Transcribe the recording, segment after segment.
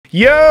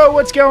Yo,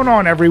 what's going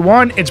on,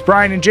 everyone? It's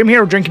Brian and Jim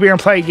here with Drink a Beer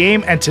and Play a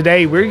Game, and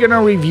today we're going to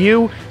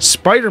review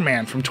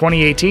Spider-Man from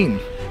 2018.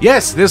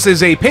 Yes, this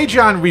is a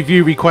Patreon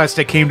review request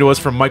that came to us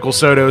from Michael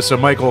Soto, so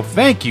Michael,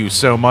 thank you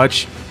so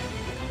much.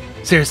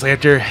 Seriously,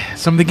 after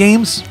some of the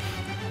games,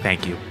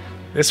 thank you.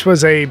 This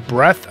was a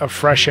breath of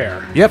fresh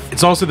air. Yep,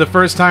 it's also the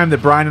first time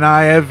that Brian and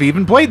I have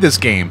even played this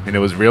game, and it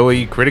was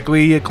really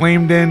critically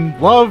acclaimed and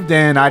loved,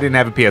 and I didn't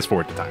have a PS4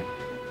 at the time.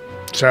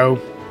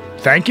 So,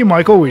 thank you,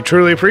 Michael. We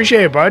truly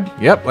appreciate it, bud.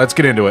 Yep, let's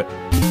get into it.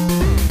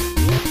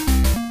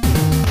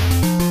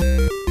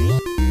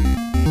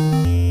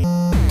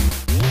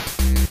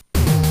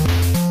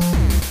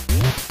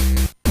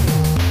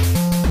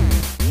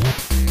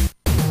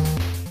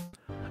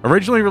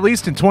 Originally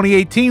released in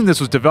 2018, this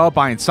was developed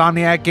by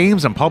Insomniac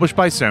Games and published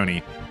by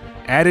Sony.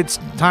 At its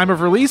time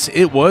of release,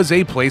 it was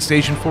a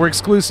PlayStation 4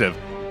 exclusive,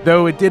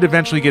 though it did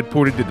eventually get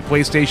ported to the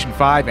PlayStation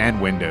 5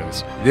 and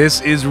Windows. This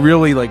is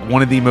really like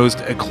one of the most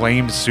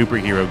acclaimed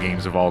superhero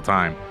games of all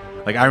time.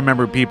 Like, I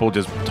remember people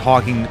just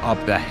talking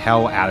up the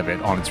hell out of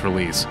it on its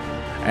release.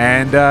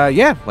 And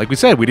yeah, like we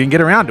said, we didn't get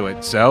around to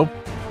it, so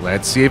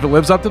let's see if it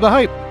lives up to the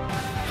hype.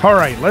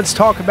 Alright, let's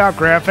talk about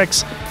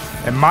graphics.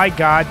 And my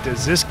god,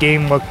 does this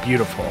game look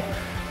beautiful.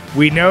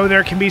 We know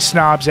there can be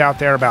snobs out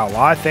there about a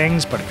lot of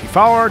things, but if you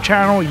follow our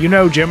channel, you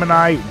know Jim and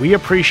I, we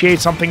appreciate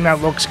something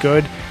that looks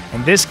good,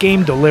 and this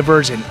game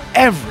delivers in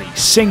every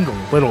single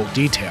little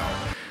detail.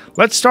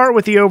 Let's start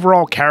with the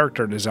overall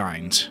character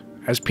designs.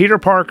 As Peter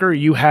Parker,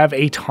 you have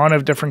a ton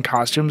of different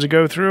costumes to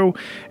go through,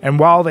 and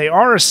while they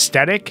are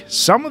aesthetic,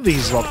 some of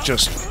these look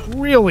just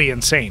really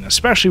insane,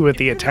 especially with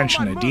the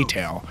attention to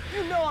detail.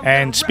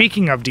 And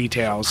speaking of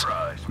details,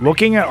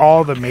 looking at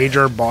all the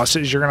major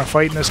bosses you're going to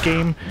fight in this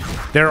game,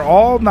 they're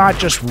all not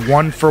just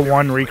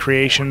one-for-one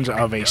recreations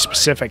of a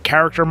specific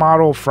character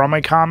model from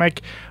a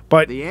comic,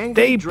 but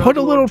they put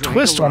a little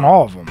twist on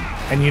all of them.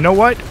 And you know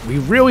what? We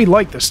really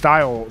like the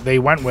style they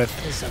went with,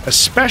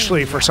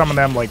 especially for some of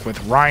them like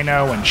with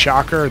Rhino and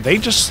Shocker. They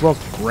just look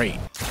great.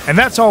 And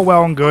that's all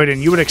well and good,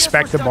 and you would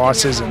expect the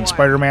bosses in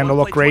Spider-Man to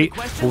look great,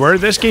 but where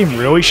this game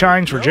really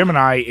shines for Jim and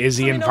I is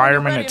the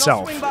environment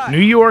itself. New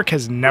York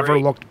has never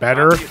looked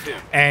better,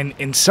 and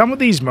in some of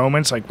these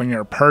moments, like when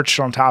you're perched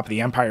on top of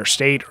the Empire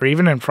State, or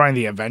even in front of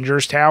the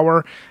Avengers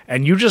Tower,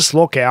 and you just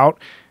look out,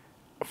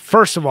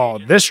 first of all,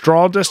 this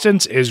draw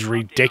distance is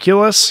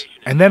ridiculous,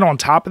 and then on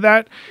top of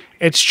that,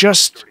 it's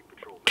just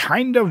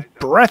kind of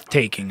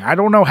breathtaking. I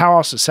don't know how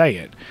else to say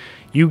it.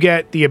 You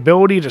get the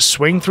ability to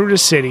swing through the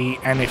city,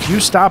 and if you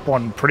stop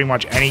on pretty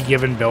much any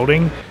given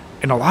building,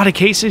 in a lot of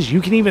cases,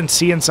 you can even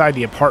see inside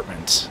the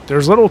apartments.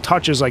 There's little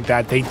touches like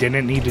that they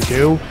didn't need to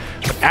do,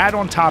 but add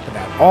on top of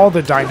that all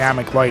the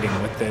dynamic lighting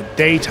with the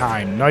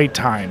daytime,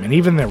 nighttime, and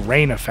even the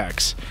rain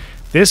effects.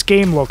 This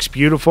game looks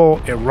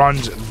beautiful, it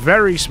runs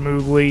very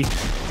smoothly,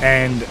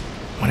 and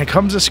when it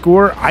comes to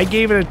score, I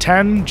gave it a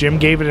 10, Jim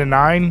gave it a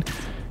 9.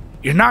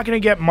 You're not going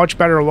to get much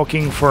better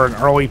looking for an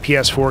early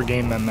PS4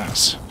 game than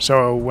this.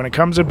 So when it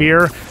comes to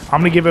beer,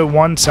 I'm going to give it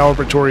one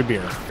celebratory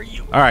beer.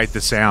 All right,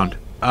 the sound.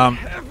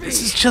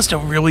 This is just a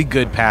really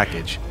good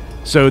package.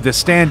 So the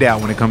standout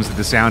when it comes to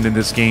the sound in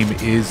this game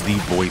is the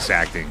voice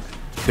acting.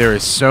 There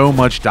is so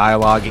much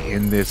dialogue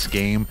in this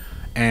game,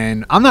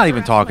 and I'm not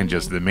even talking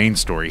just the main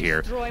story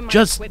here.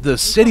 Just the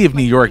city of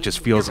New York just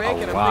feels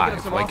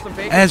alive. Like,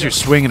 as you're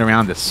swinging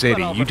around the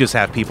city, you just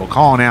have people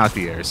calling out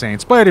the air, saying,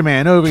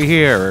 "Spider-Man, over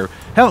here," or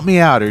 "Help me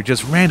out," or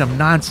just random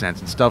nonsense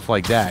and stuff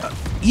like that.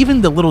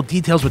 Even the little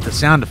details with the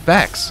sound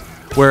effects,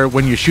 where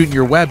when you're shooting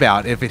your web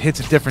out, if it hits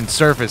a different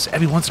surface,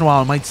 every once in a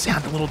while it might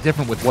sound a little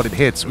different with what it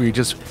hits, or you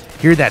just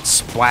hear that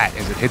splat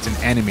as it hits an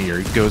enemy, or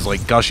it goes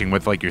like gushing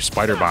with like your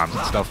spider bombs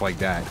and stuff like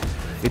that.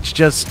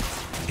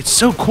 It's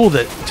so cool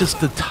that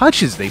just the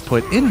touches they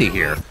put into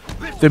here.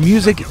 The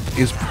music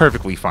is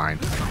perfectly fine.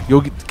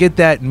 You'll get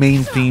that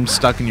main theme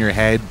stuck in your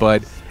head,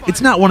 but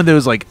it's not one of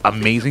those like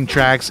amazing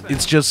tracks.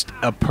 It's just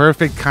a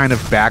perfect kind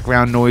of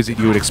background noise that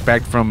you would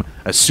expect from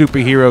a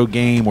superhero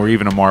game or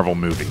even a Marvel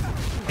movie.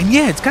 And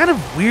yeah, it's kind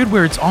of weird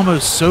where it's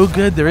almost so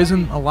good there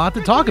isn't a lot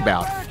to talk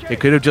about. It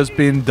could have just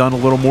been done a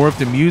little more of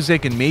the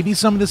music and maybe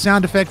some of the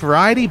sound effect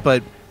variety,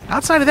 but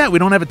outside of that, we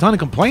don't have a ton of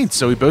complaints,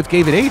 so we both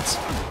gave it 8s.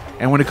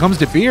 And when it comes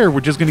to beer, we're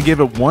just going to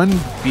give it one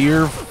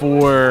beer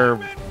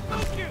for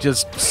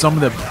just some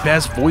of the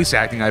best voice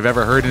acting I've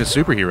ever heard in a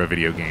superhero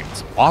video game.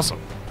 It's awesome.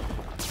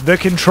 The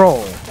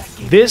control.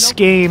 This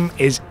game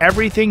is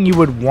everything you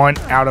would want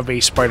out of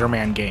a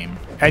Spider-Man game.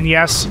 And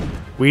yes,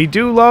 we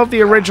do love the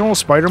original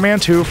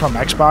Spider-Man 2 from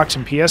Xbox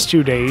and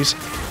PS2 days,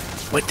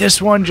 but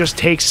this one just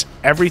takes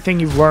everything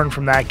you've learned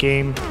from that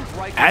game,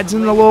 adds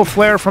in a little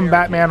flair from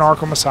Batman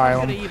Arkham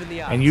Asylum,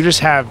 and you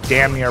just have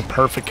damn near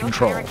perfect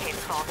control.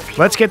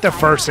 Let's get the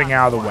first thing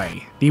out of the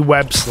way, the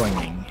web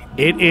slinging.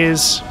 It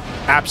is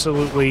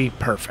absolutely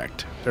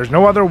perfect. There's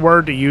no other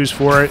word to use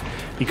for it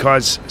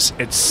because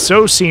it's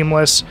so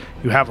seamless.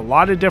 You have a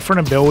lot of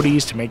different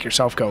abilities to make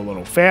yourself go a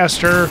little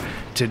faster,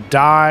 to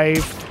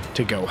dive,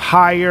 to go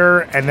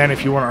higher, and then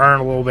if you want to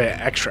earn a little bit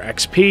extra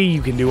XP,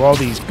 you can do all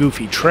these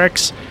goofy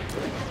tricks.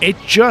 it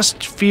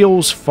just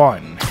feels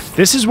fun.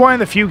 This is one of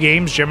the few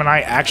games Jim and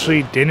I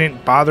actually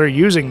didn't bother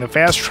using the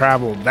fast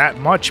travel that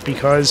much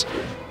because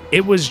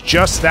it was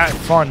just that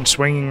fun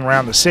swinging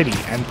around the city.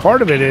 And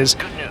part of it is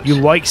you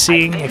like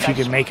seeing if you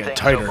can make a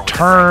tighter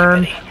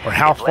turn or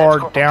how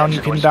far down you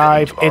can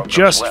dive. It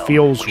just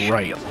feels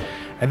right.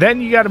 And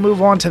then you got to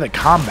move on to the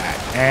combat.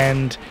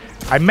 And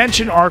I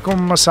mentioned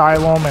Arkham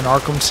Asylum and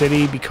Arkham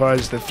City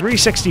because the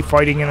 360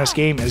 fighting in this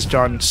game is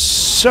done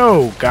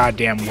so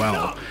goddamn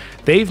well.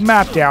 They've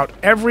mapped out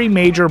every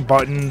major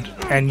button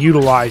and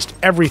utilized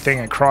everything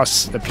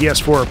across the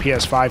PS4 or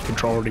PS5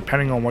 controller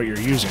depending on what you're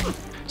using.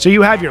 So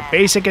you have your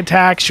basic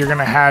attacks, you're going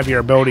to have your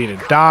ability to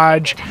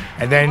dodge,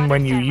 and then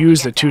when you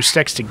use the two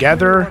sticks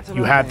together,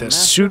 you have the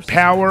suit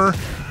power,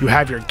 you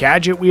have your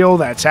gadget wheel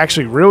that's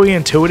actually really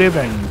intuitive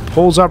and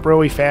pulls up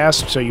really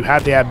fast, so you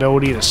have the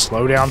ability to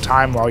slow down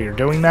time while you're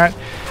doing that.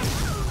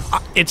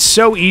 It's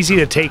so easy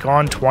to take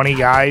on 20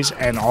 guys,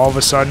 and all of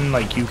a sudden,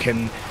 like, you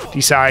can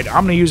decide,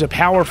 I'm going to use a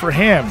power for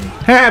him.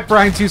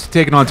 Brian's used to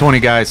taking on 20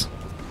 guys.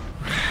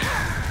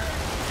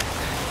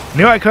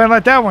 Knew I couldn't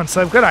let that one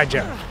slip. Good eye,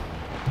 Jim.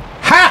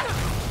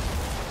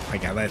 Ha! I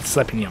got that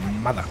slip in your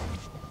mother.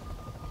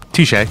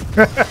 Touche.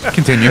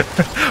 Continue.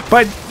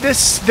 But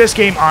this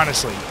game,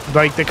 honestly,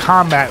 like the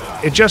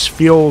combat, it just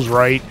feels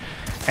right.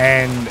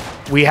 And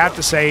we have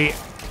to say,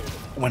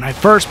 when I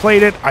first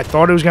played it, I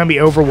thought it was going to be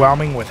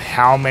overwhelming with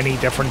how many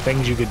different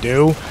things you could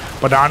do.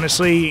 But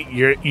honestly,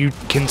 you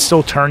can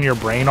still turn your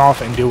brain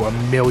off and do a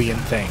million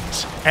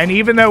things. And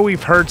even though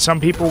we've heard some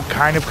people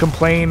kind of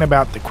complain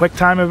about the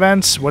QuickTime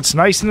events, what's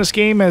nice in this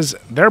game is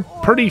they're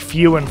pretty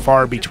few and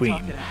far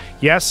between.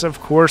 Yes, of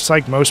course,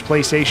 like most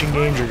PlayStation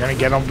games, you're going to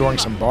get them during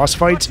some boss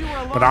fights,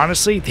 but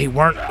honestly, they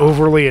weren't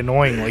overly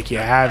annoying like you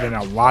have in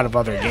a lot of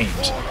other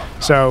games.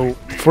 So,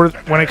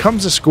 when it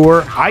comes to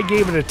score, I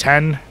gave it a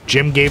 10,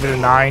 Jim gave it a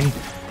 9.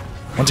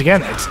 Once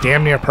again, it's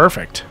damn near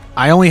perfect.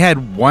 I only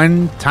had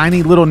one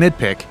tiny little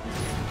nitpick.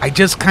 I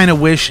just kind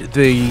of wish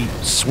the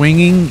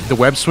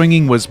web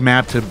swinging was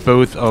mapped to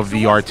both of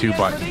the R2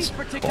 buttons,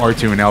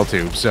 R2 and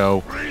L2.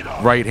 So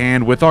right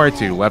hand with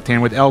R2, left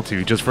hand with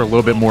L2, just for a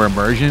little bit more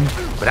immersion.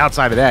 But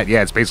outside of that,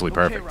 yeah, it's basically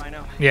perfect.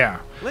 Yeah.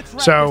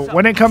 So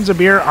when it comes to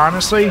beer,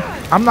 honestly,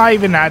 I'm not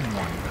even adding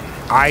one.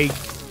 I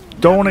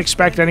don't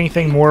expect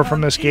anything more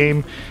from this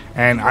game,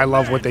 and I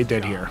love what they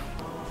did here.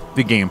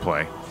 The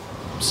gameplay.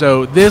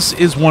 So this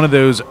is one of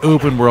those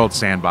open world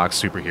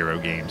sandbox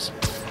superhero games.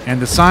 And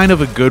the sign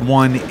of a good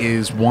one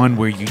is one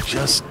where you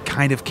just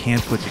kind of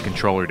can't put the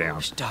controller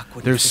down.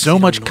 There's so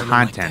much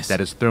content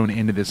that is thrown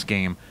into this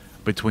game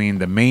between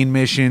the main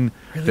mission,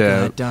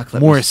 the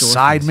more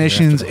side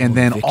missions, and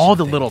then all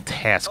the little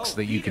tasks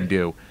that you can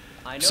do.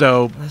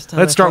 So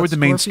let's start with the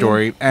main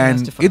story,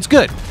 and it's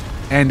good.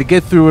 And to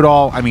get through it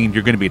all, I mean,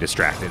 you're going to be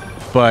distracted.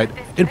 But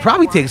it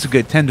probably takes a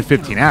good 10 to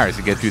 15 hours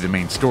to get through the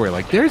main story.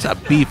 Like, there's a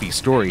beefy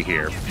story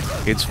here.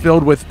 It's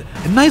filled with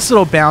a nice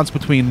little balance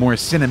between more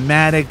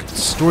cinematic,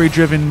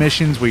 story-driven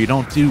missions where you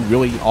don't do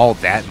really all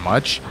that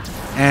much.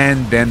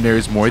 And then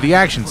there's more of the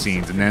action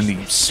scenes, and then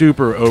the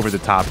super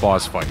over-the-top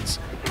boss fights.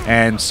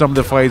 And some of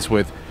the fights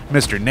with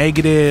Mr.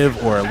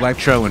 Negative or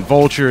Electro and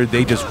Vulture,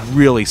 they just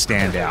really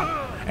stand out.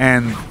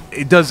 And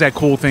it does that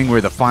cool thing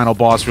where the final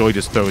boss really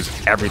just throws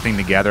everything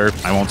together.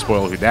 I won't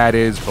spoil who that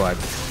is, but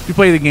if you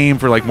play the game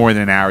for like more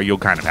than an hour, you'll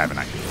kind of have an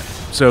idea.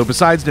 So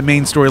besides the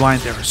main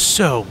storyline, there are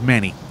so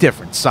many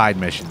different side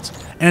missions,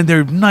 and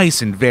they're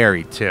nice and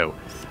varied too.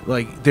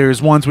 Like,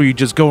 there's ones where you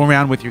just go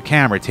around with your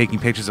camera taking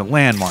pictures of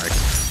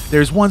landmarks.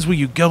 There's ones where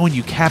you go and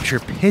you capture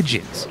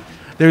pigeons.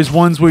 There's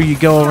ones where you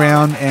go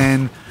around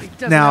and...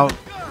 Now,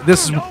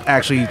 this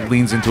actually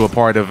leans into a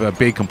part of a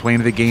big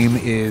complaint of the game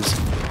is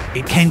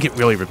it can get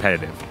really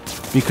repetitive.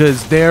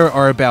 Because there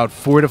are about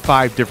 4 to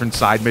 5 different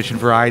side mission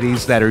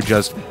varieties that are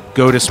just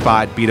go to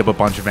spot, beat up a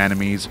bunch of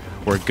enemies,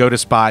 or go to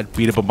spot,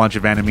 beat up a bunch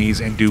of enemies,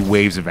 and do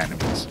waves of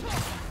enemies.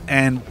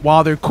 And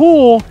while they're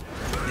cool,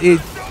 it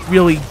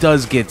really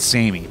does get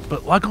samey.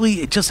 But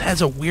luckily, it just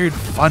has a weird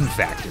fun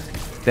factor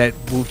that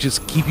will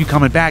just keep you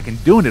coming back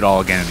and doing it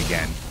all again and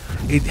again.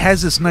 It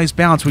has this nice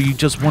balance where you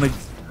just want to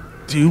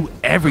do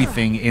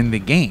everything in the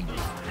game.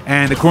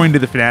 And according to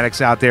the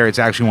fanatics out there, it's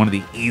actually one of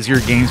the easier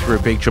games for a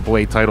big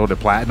AAA title to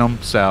platinum.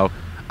 So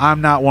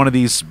I'm not one of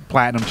these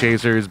platinum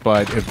chasers,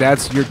 but if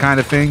that's your kind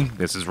of thing,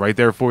 this is right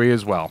there for you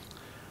as well.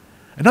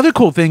 Another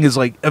cool thing is,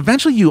 like,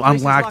 eventually you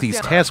unlock these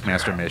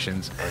Taskmaster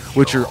missions,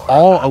 which are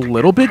all a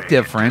little bit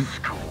different.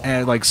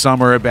 And like,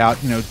 some are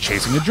about, you know,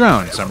 chasing a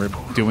drone, some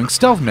are doing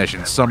stealth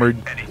missions, some are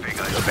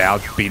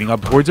about beating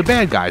up hordes of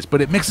bad guys,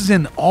 but it mixes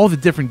in all the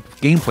different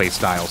gameplay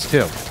styles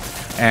too.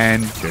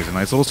 And there's a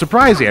nice little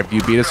surprise after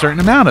you beat a certain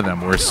amount of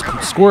them, or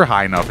score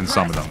high enough in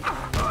some of them.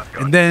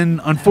 And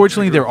then,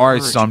 unfortunately, there are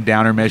some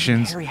downer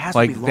missions,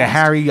 like the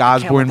Harry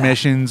Osborn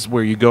missions,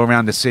 where you go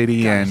around the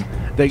city and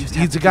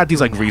he's got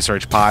these like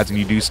research pods, and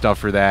you do stuff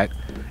for that.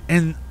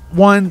 And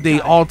one,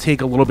 they all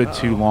take a little bit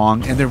too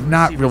long, and they're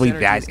not really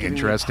that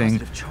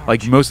interesting.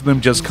 Like, most of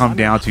them just come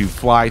down to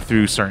fly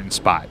thugh certain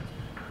spot.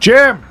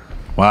 Jim!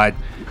 What?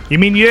 You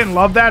mean you didn't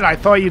love that? I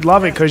thought you'd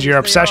love it because your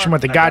obsession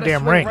with the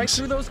goddamn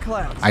rings.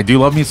 I do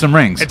love me some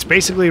rings.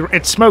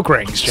 It's smoke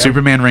rings, Jim.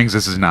 Superman rings,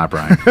 this is not,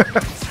 Brian.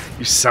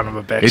 You son of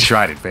a bitch. It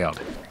tried, it failed.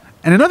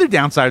 And another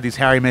downside of these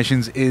Harry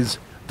missions is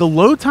the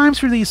load times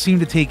for these seem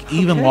to take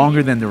even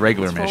longer than the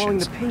regular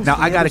missions. Now,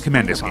 I gotta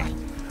commend this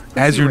game.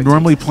 As you're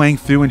normally playing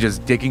through and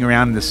just dicking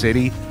around in the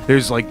city,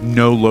 there's like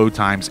no load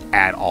times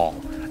at all.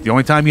 The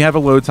only time you have a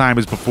load time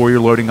is before you're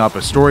loading up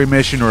a story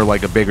mission or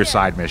like a bigger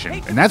side mission,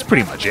 and that's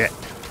pretty much it.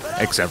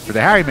 Except for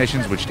the Harry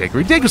missions, which take a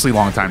ridiculously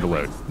long time to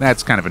load.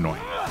 That's kind of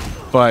annoying.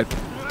 But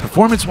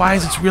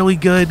performance-wise, it's really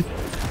good,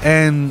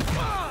 and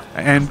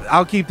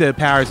I'll keep the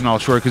powers and all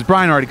short because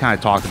Brian already kind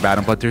of talked about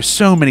them, but there's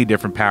so many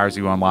different powers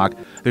you unlock.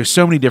 There's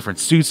so many different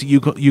suits that you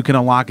can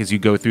unlock as you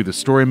go through the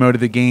story mode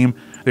of the game.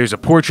 There's a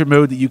portrait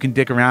mode that you can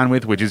dick around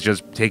with, which is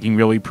just taking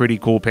really pretty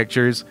cool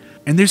pictures.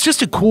 And there's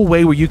just a cool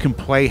way where you can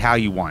play how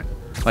you want.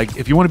 Like,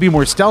 if you want to be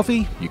more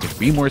stealthy, you can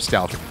be more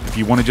stealthy. If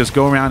you want to just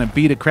go around and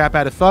beat the crap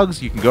out of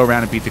thugs, you can go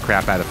around and beat the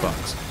crap out of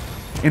thugs.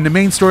 In the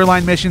main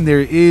storyline mission, there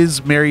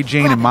is Mary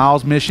Jane and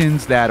Miles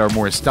missions that are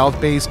more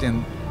stealth-based,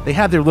 and they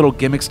have their little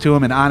gimmicks to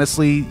them, and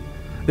honestly,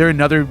 they're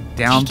another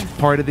down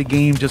part of the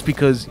game just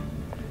because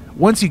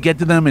once you get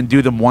to them and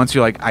do them once,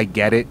 you're like, I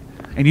get it.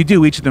 And you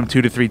do each of them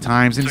 2 to 3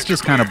 times, and it's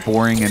just kind of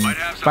boring, and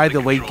by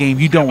the late game,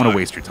 you don't want to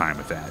waste your time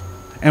with that.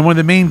 And one of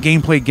the main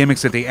gameplay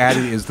gimmicks that they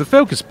added is the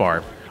focus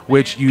bar,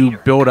 which you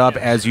build up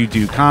as you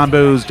do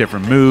combos,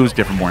 different moves,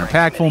 different more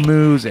impactful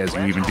moves, as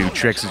you even do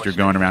tricks as you're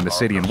going around the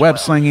city and web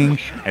slinging,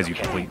 as you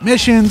complete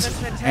missions,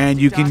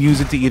 and you can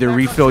use it to either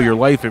refill your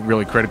life at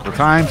really critical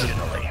times,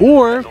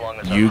 or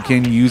you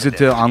can use it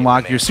to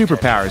unlock your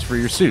superpowers for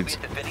your suits.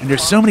 And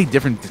there's so many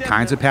different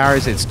kinds of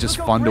powers, it's just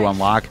fun to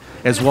unlock,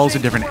 as well as the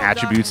different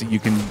attributes that you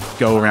can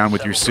go around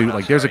with your suit.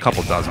 Like, there's a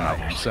couple dozen of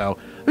them. So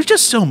there's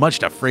just so much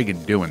to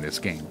friggin' do in this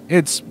game.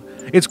 It's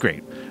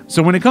great.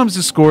 So when it comes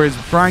to scores,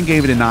 Brian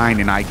gave it a 9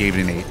 and I gave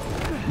it an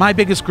 8. My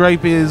biggest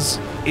gripe is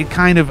it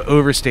kind of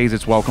overstays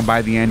its welcome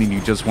by the end and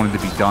you just want it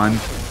to be done.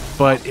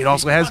 But it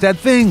also has that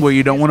thing where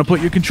you don't want to put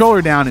your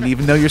controller down, and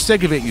even though you're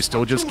sick of it, you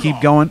still just keep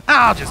going,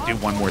 I'll just do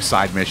one more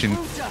side mission.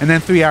 And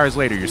then 3 hours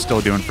later, you're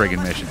still doing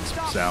friggin' missions.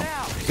 So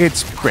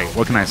it's great.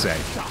 What can I say?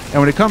 And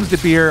when it comes to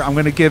beer,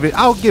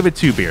 I'll give it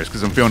 2 beers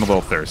because I'm feeling a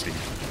little thirsty.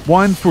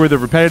 1, for the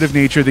repetitive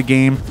nature of the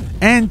game,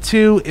 and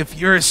 2, if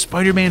you're a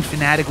Spider-Man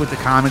fanatic with the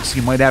comics,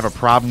 you might have a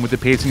problem with the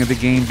pacing of the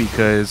game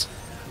because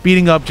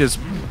beating up just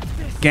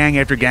gang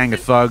after gang of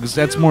thugs,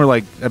 that's more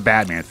like a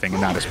Batman thing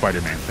and not a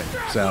Spider-Man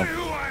thing. So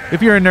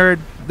if you're a nerd,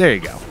 there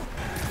you go.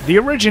 The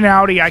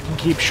originality I can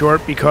keep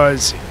short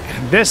because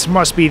this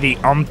must be the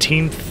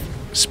umpteenth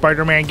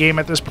Spider-Man game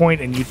at this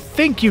point, and you'd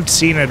think you'd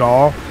seen it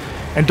all.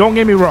 And don't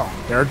get me wrong,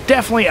 there are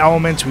definitely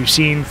elements we've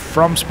seen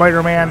from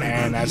Spider-Man,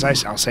 and as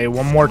I'll say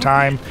one more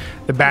time,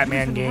 the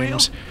Batman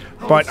games.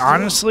 But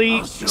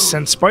honestly,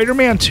 since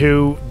Spider-Man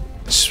 2,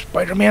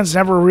 Spider-Man's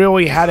never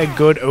really had a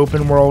good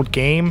open-world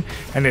game,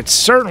 and it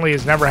certainly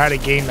has never had a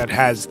game that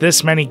has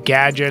this many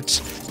gadgets,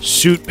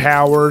 suit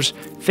powers,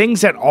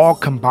 things that all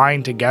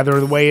combine together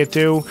the way it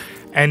do.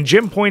 And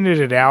Jim pointed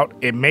it out,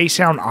 it may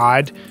sound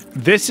odd,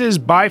 this is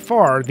by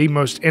far the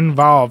most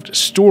involved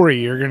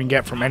story you're going to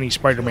get from any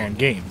Spider-Man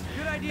game.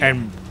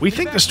 And we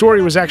think the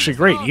story was actually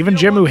great. Even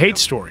Jim, who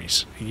hates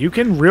stories, you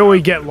can really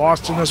get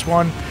lost in this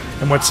one.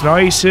 And what's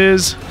nice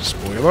is,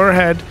 spoiler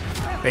ahead,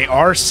 they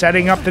are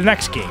setting up the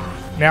next game.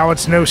 Now,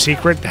 it's no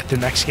secret that the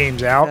next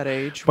game's out,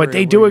 but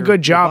they do a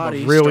good job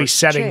of really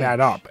setting that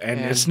up. And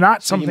it's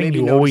not something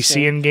you always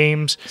see in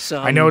games.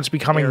 I know it's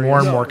becoming more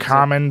and more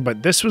common,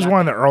 but this was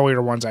one of the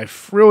earlier ones I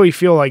really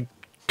feel like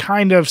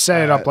kind of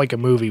set it up like a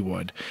movie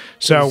would.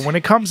 So when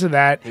it comes to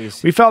that,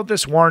 we felt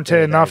this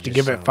warranted enough to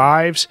give it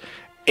 5s.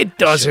 It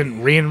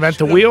doesn't reinvent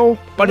the wheel,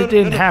 but it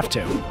didn't have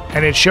to.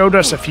 And it showed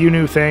us a few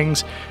new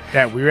things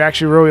that we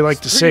actually really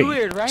like to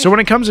see. So when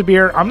it comes to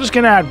beer, I'm just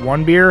going to add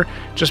 1 beer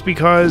just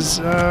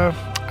because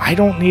I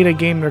don't need a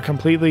game to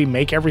completely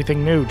make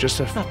everything new just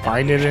to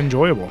find it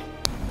enjoyable.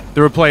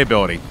 The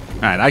replayability.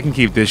 All right, I can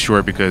keep this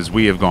short because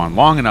we have gone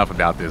long enough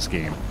about this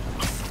game.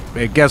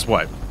 But guess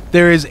what?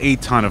 There is a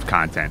ton of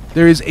content.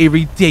 There is a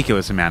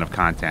ridiculous amount of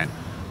content.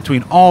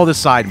 Between all the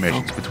side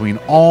missions, between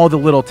all the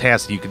little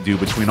tasks you can do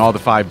between all the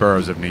 5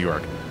 boroughs of New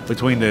York,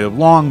 between the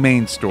long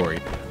main story,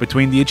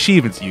 between the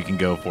achievements you can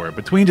go for,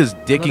 between just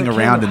dicking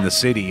around in the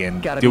city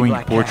and doing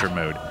portrait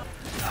mode.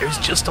 There's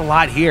just a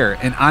lot here,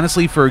 and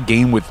honestly, for a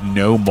game with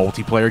no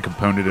multiplayer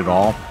component at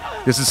all,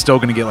 this is still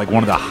going to get like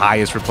one of the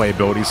highest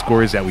replayability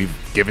scores that we've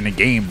given a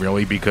game,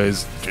 really,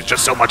 because there's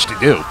just so much to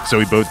do. So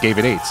we both gave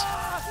it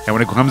 8s. And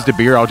when it comes to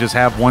beer, I'll just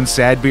have 1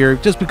 sad beer,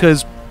 just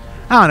because,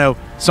 I don't know,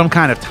 some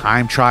kind of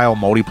time trial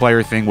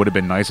multiplayer thing would have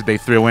been nice if they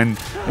threw in.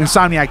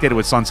 Insomniac did it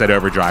with Sunset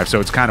Overdrive, so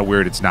it's kind of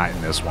weird it's not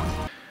in this one.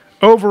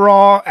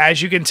 Overall,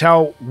 as you can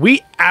tell,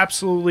 we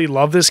absolutely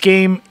love this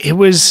game. It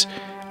was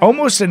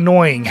almost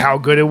annoying how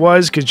good it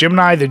was, because Jim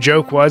and I, the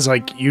joke was,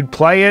 like, you'd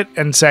play it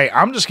and say,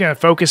 I'm just going to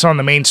focus on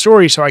the main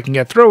story so I can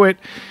get through it.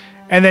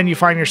 And then you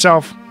find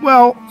yourself,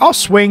 well, I'll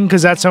swing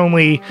because that's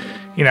only,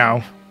 you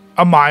know,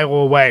 a mile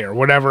away or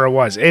whatever it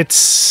was.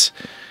 It's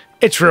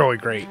really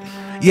great.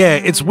 Yeah,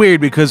 it's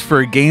weird because for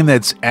a game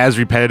that's as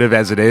repetitive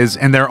as it is,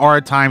 and there are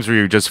times where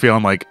you're just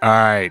feeling like, all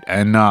right,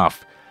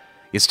 enough,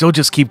 you still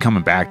just keep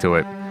coming back to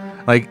it.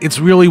 Like, it's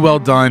really well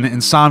done.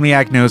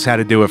 Insomniac knows how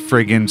to do a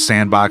friggin'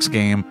 sandbox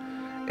game.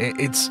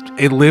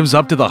 It lives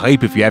up to the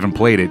hype if you haven't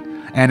played it.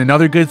 And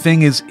another good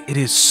thing is it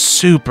is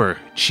super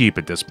cheap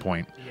at this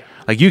point.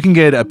 Like, you can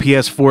get a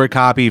PS4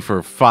 copy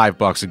for $5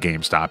 at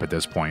GameStop at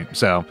this point.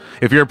 So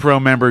if you're a pro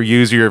member,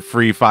 use your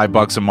free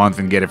 $5 a month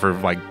and get it for,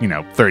 like,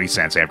 30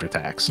 cents after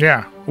tax.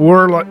 Yeah.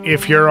 Or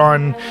if you're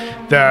on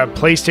the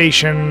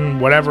PlayStation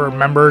whatever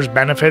members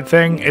benefit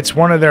thing, it's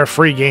one of their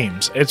free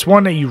games. It's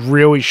one that you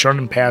really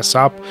shouldn't pass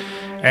up.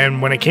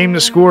 And when it came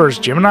to scores,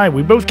 Jim and I,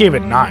 we both gave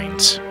it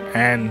 9s.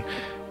 And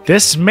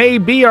this may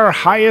be our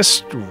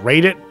highest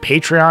rated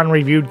Patreon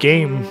reviewed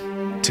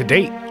game to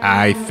date.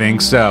 I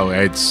think so.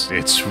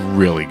 It's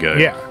really good.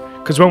 Yeah,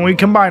 because when we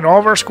combine all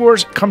of our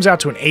scores, it comes out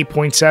to an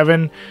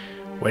 8.7,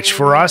 which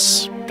for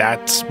us,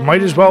 that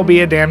might as well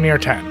be a damn near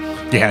 10.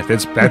 Yeah,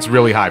 that's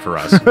really high for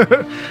us.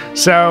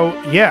 So,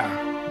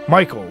 yeah,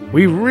 Michael,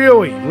 we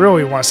really,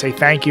 really want to say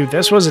thank you.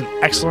 This was an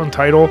excellent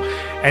title,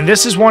 and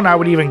this is one I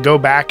would even go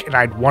back and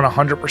I'd want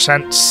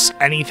 100%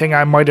 anything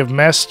I might have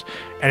missed,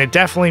 and it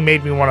definitely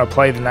made me want to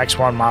play the next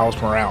one, Miles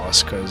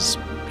Morales, because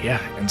yeah,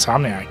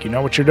 Insomniac, you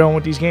know what you're doing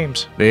with these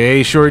games.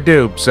 They sure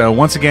do. So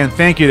once again,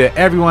 thank you to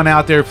everyone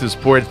out there for the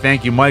support.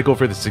 Thank you, Michael,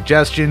 for the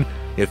suggestion.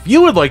 If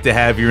you would like to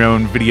have your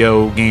own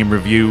video game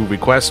review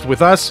request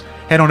with us,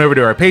 head on over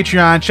to our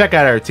Patreon, check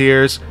out our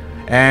tiers,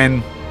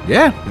 and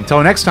yeah,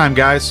 until next time,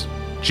 guys,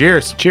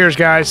 cheers. Cheers,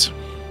 guys.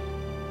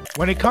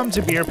 When it comes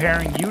to beer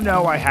pairing, you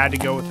know I had to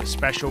go with a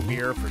special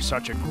beer for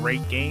such a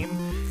great game.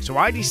 So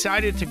I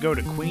decided to go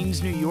to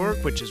Queens, New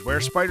York, which is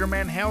where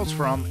Spider-Man hails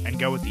from, and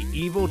go with the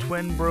Evil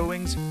Twin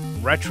Brewing's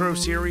Retro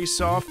Series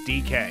Soft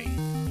DK.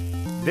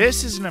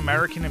 This is an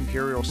American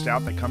Imperial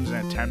Stout that comes in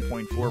at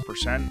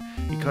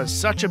 10.4%. Because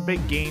such a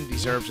big game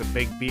deserves a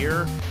big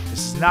beer,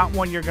 this is not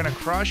one you're going to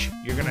crush,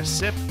 you're going to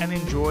sip and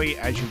enjoy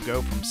as you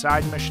go from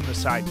side mission to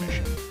side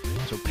mission.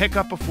 So pick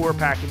up a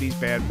 4-pack of these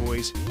bad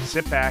boys,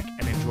 sit back,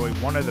 and enjoy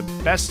one of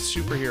the best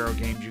superhero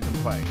games you can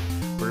play.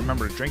 But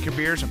remember to drink your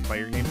beers and play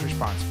your games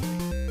responsibly.